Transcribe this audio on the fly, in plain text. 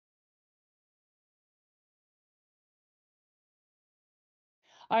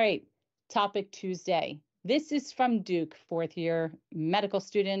All right, topic Tuesday. This is from Duke, fourth year medical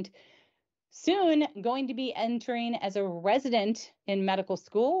student, soon going to be entering as a resident in medical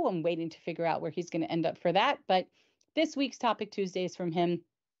school. I'm waiting to figure out where he's going to end up for that. But this week's topic Tuesday is from him,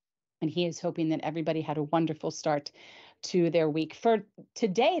 and he is hoping that everybody had a wonderful start to their week. For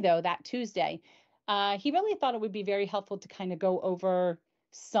today, though, that Tuesday, he really thought it would be very helpful to kind of go over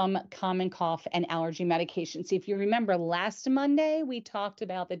some common cough and allergy medications. See, if you remember last Monday, we talked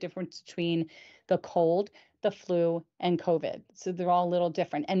about the difference between the cold, the flu, and COVID. So they're all a little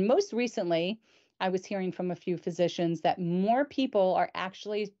different. And most recently, I was hearing from a few physicians that more people are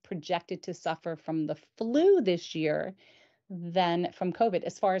actually projected to suffer from the flu this year than from COVID,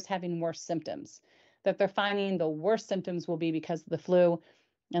 as far as having worse symptoms. That they're finding the worst symptoms will be because of the flu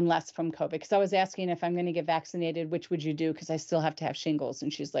and less from COVID. Because I was asking, if I'm going to get vaccinated, which would you do? Because I still have to have shingles.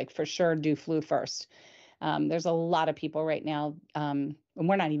 And she's like, for sure, do flu first. There's a lot of people right now, and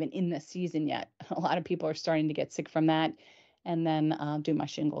we're not even in the season yet. A lot of people are starting to get sick from that. And then I'll do my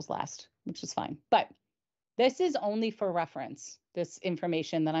shingles last, which is fine. But this is only for reference, this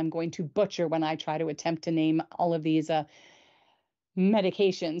information that I'm going to butcher when I try to attempt to name all of these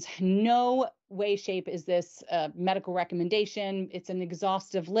medications. No way, shape is this a medical recommendation. It's an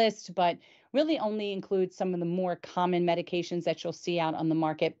exhaustive list, but really only includes some of the more common medications that you'll see out on the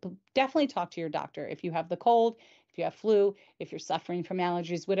market. But definitely talk to your doctor. If you have the cold, if you have flu, if you're suffering from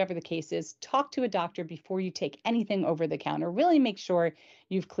allergies, whatever the case is, talk to a doctor before you take anything over the counter. Really make sure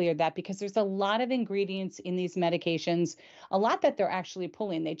you've cleared that, because there's a lot of ingredients in these medications, a lot that they're actually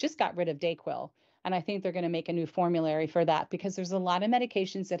pulling. They just got rid of Dayquil. And I think they're going to make a new formulary for that, because there's a lot of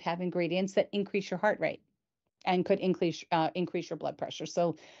medications that have ingredients that increase your heart rate and could increase your blood pressure.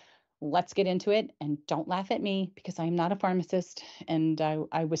 So let's get into it, and don't laugh at me, because I'm not a pharmacist, and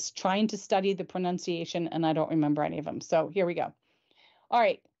I was trying to study the pronunciation and I don't remember any of them. So here we go. All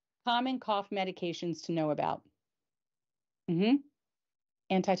right. Common cough medications to know about.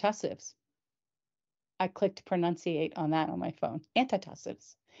 Antitussives. I clicked pronunciate on that on my phone.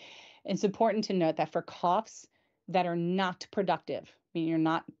 Antitussives. It's important to note that for coughs that are not productive, meaning you're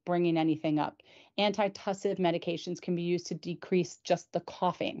not bringing anything up, antitussive medications can be used to decrease just the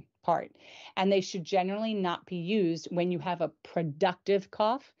coughing part. And they should generally not be used when you have a productive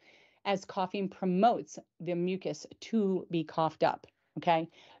cough, as coughing promotes the mucus to be coughed up. Okay,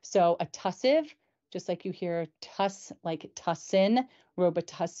 so a tussive, just like you hear tuss, like tussin,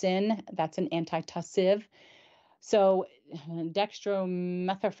 Robitussin, that's an antitussive. So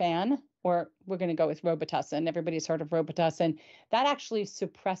dextromethorphan, or we're going to go with Robitussin. Everybody's heard of Robitussin. That actually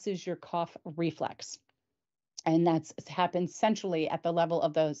suppresses your cough reflex. And that's happens centrally at the level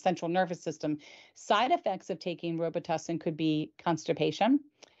of the central nervous system. Side effects of taking Robitussin could be constipation,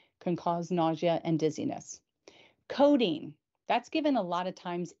 can cause nausea and dizziness. Codeine. That's given a lot of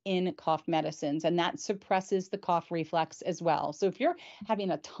times in cough medicines, and that suppresses the cough reflex as well. So if you're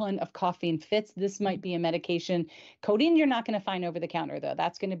having a ton of coughing fits, this might be a medication. Codeine you're not going to find over the counter, though.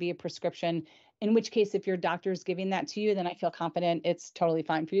 That's going to be a prescription, in which case if your doctor is giving that to you, then I feel confident it's totally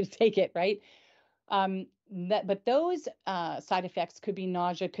fine for you to take it, right? But those side effects could be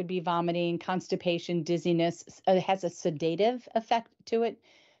nausea, could be vomiting, constipation, dizziness. It has a sedative effect to it,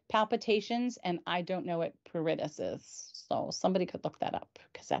 palpitations, and I don't know what pruritus is. So somebody could look that up,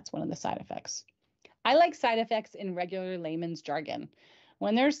 because that's one of the side effects. I like side effects in regular layman's jargon.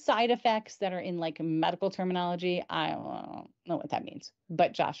 When there's side effects that are in like medical terminology, I don't know what that means.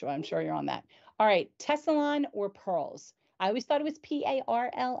 But Joshua, I'm sure you're on that. All right, Tessalon or pearls. I always thought it was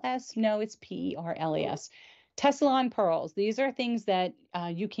P-A-R-L-S. No, it's P-E-R-L-E-S. Tessalon pearls. These are things that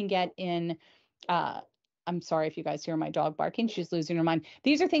you can get in I'm sorry if you guys hear my dog barking. She's losing her mind.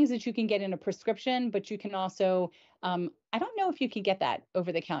 These are things that you can get in a prescription, but you can also, I don't know if you can get that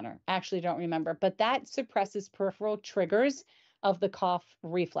over the counter. I actually don't remember, but that suppresses peripheral triggers of the cough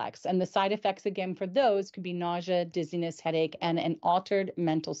reflex. And the side effects, again, for those could be nausea, dizziness, headache, and an altered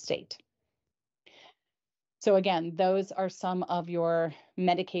mental state. So again, those are some of your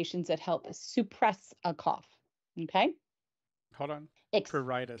medications that help suppress a cough. Okay? Hold on.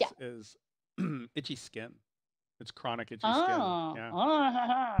 Pruritus is itchy skin. It's chronic itchy skin.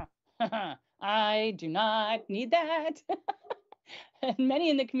 Yeah. I do not need that. And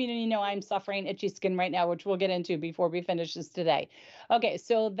many in the community know I'm suffering itchy skin right now, which we'll get into before we finish this today. Okay,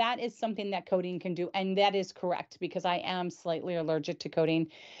 so that is something that codeine can do, and that is correct, because I am slightly allergic to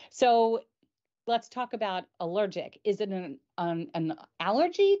codeine. So let's talk about allergic. Is it an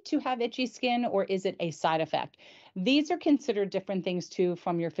allergy to have itchy skin, or is it a side effect? These are considered different things too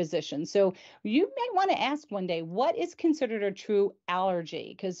from your physician. So you may want to ask one day, what is considered a true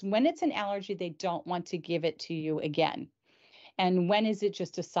allergy? Because when it's an allergy, they don't want to give it to you again. and when is it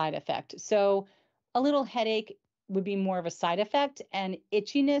just a side effect? So a little headache would be more of a side effect, and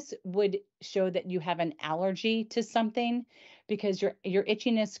itchiness would show that you have an allergy to something, because your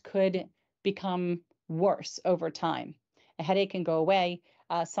itchiness could become worse over time. A headache can go away.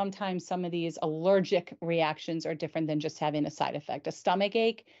 Sometimes some of these allergic reactions are different than just having a side effect. A stomach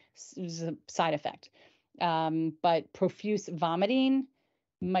ache is a side effect, but profuse vomiting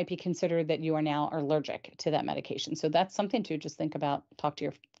might be considered that you are now allergic to that medication. So that's something to just think about, talk to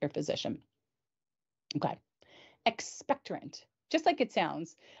your physician. Okay. Expectorant, just like it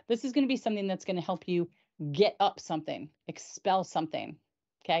sounds, this is going to be something that's going to help you get up something, expel something,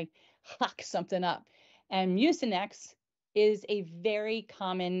 okay, lock something up. And Mucinex is a very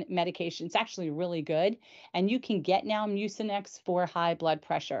common medication. It's actually really good. And you can get now Mucinex for high blood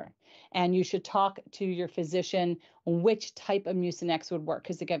pressure. And you should talk to your physician which type of Mucinex would work,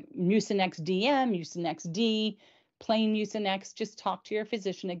 because again, Mucinex DM, Mucinex D, plain Mucinex. Just talk to your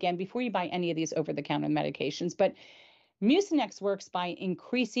physician again before you buy any of these over-the-counter medications. But Mucinex works by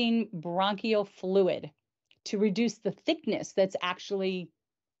increasing bronchial fluid to reduce the thickness that's actually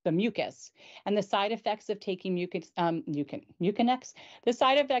the mucus. And the side effects of taking Mucinex, the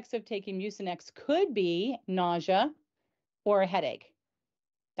side effects of taking Mucinex could be nausea or a headache.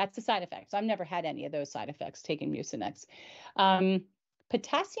 That's the side effects. I've never had any of those side effects taking Mucinex.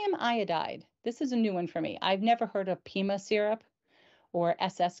 Potassium iodide. This is a new one for me. I've never heard of Pima syrup or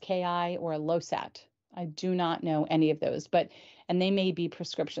SSKI or Losat. I do not know any of those, and they may be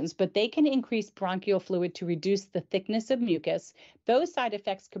prescriptions, but they can increase bronchial fluid to reduce the thickness of mucus. Those side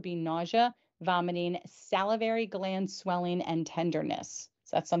effects could be nausea, vomiting, salivary gland swelling, and tenderness.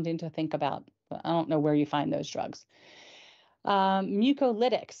 So that's something to think about. I don't know where you find those drugs.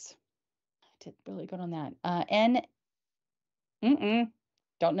 Mucolytics. I did really good on that.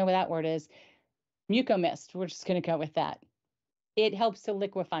 Don't know what that word is. Mucomist. We're just going to go with that. It helps to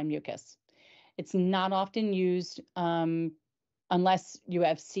liquefy mucus. It's not often used unless you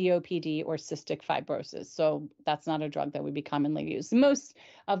have COPD or cystic fibrosis. So that's not a drug that would be commonly used. Most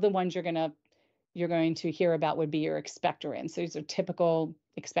of the ones you're going to hear about would be your expectorants. These are typical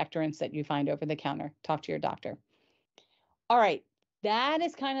expectorants that you find over the counter. Talk to your doctor. All right, that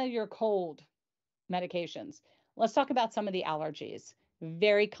is kind of your cold medications. Let's talk about some of the allergies.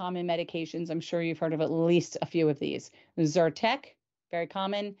 Very common medications. I'm sure you've heard of at least a few of these. Zyrtec, very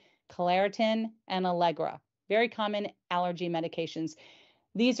common. Claritin and Allegra, very common allergy medications.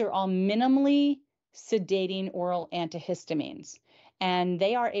 These are all minimally sedating oral antihistamines, and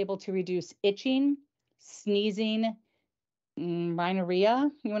they are able to reduce itching, sneezing,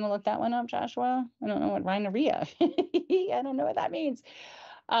 rhinorrhea. You want to look that one up, Joshua? I don't know what rhinorrhea. I don't know what that means.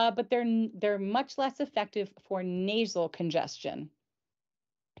 But they're much less effective for nasal congestion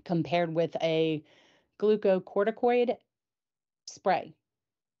compared with a glucocorticoid spray.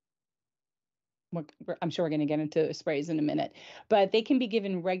 I'm sure we're going to get into sprays in a minute, but they can be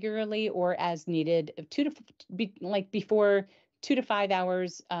given regularly or as needed, before 2 to 5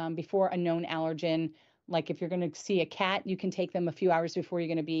 hours before a known allergen. Like if you're going to see a cat, you can take them a few hours before you're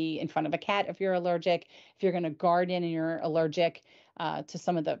going to be in front of a cat if you're allergic. If you're going to garden and you're allergic to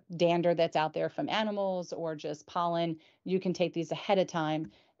some of the dander that's out there from animals or just pollen, you can take these ahead of time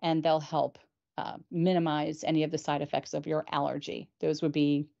and they'll help minimize any of the side effects of your allergy. Those would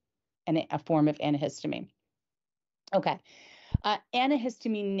be a form of antihistamine. Okay.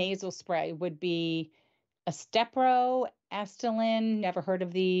 Antihistamine nasal spray would be Astepro, Astelin, never heard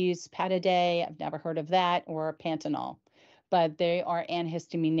of these. Pataday, I've never heard of that, or Pantanol, but they are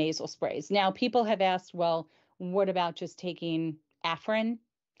antihistamine nasal sprays. Now, people have asked, well, what about just taking Afrin?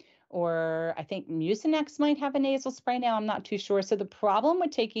 Or I think Mucinex might have a nasal spray now. I'm not too sure. So the problem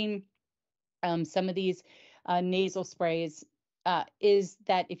with taking some of these nasal sprays is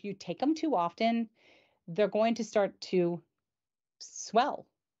that if you take them too often, they're going to start to swell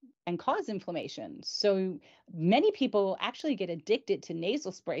and cause inflammation. So many people actually get addicted to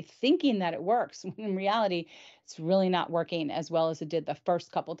nasal spray thinking that it works, when in reality, it's really not working as well as it did the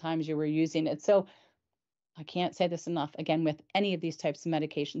first couple times you were using it. So I can't say this enough. Again, with any of these types of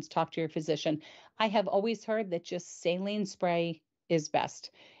medications, talk to your physician. I have always heard that just saline spray is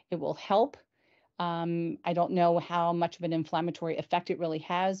best. It will help. I don't know how much of an inflammatory effect it really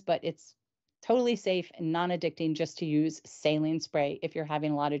has, but it's totally safe and non-addicting just to use saline spray if you're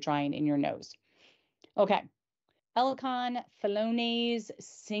having a lot of drying in your nose. Okay. Elcon, Flonase,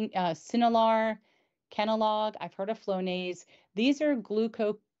 Cinelar, Kenalog. I've heard of Flonase. These are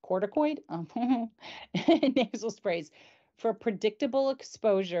glucocorticoid nasal sprays. For predictable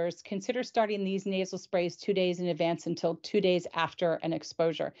exposures, consider starting these nasal sprays 2 days in advance until 2 days after an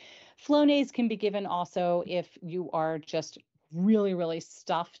exposure. Flonase can be given also if you are just really, really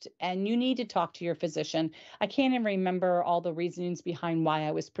stuffed, and you need to talk to your physician. I can't even remember all the reasonings behind why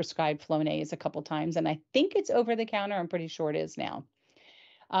I was prescribed Flonase a couple times, and I think it's over the counter. I'm pretty sure it is now.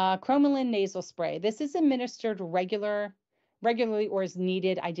 Cromolyn nasal spray. This is administered regularly or as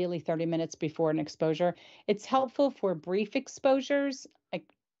needed, ideally 30 minutes before an exposure. It's helpful for brief exposures, like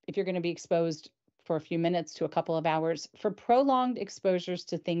if you're going to be exposed for a few minutes to a couple of hours. For prolonged exposures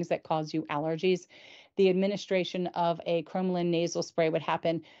to things that cause you allergies, the administration of a Cromolyn nasal spray would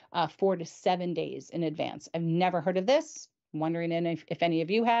happen 4 to 7 days in advance. I've never heard of this. I'm wondering if any of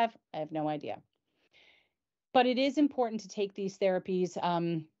you have. I have no idea. But it is important to take these therapies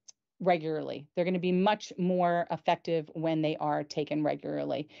regularly. They're going to be much more effective when they are taken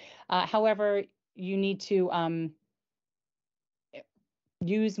regularly. However, you need to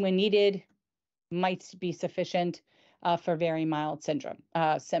use when needed, might be sufficient for very mild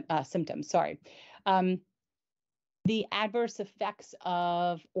symptoms. Sorry. The adverse effects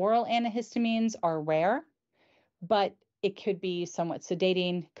of oral antihistamines are rare, but it could be somewhat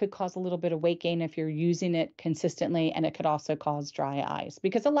sedating, could cause a little bit of weight gain if you're using it consistently, and it could also cause dry eyes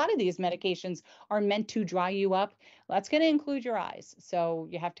because a lot of these medications are meant to dry you up. That's going to include your eyes. So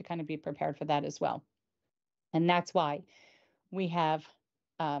you have to kind of be prepared for that as well. And that's why we have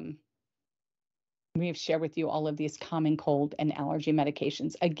shared with you all of these common cold and allergy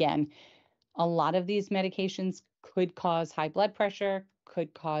medications. Again, a lot of these medications could cause high blood pressure,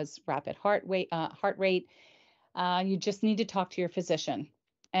 could cause rapid heart rate. You just need to talk to your physician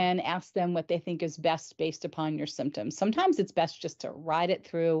and ask them what they think is best based upon your symptoms. Sometimes it's best just to ride it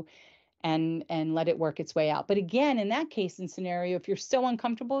through and let it work its way out. But again, in that case and scenario, if you're so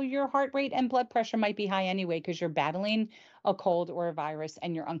uncomfortable, your heart rate and blood pressure might be high anyway because you're battling a cold or a virus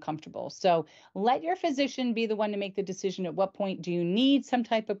and you're uncomfortable. So let your physician be the one to make the decision at what point do you need some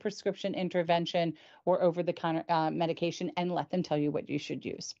type of prescription intervention or over-the-counter medication, and let them tell you what you should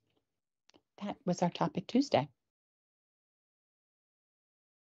use. That was our topic Tuesday.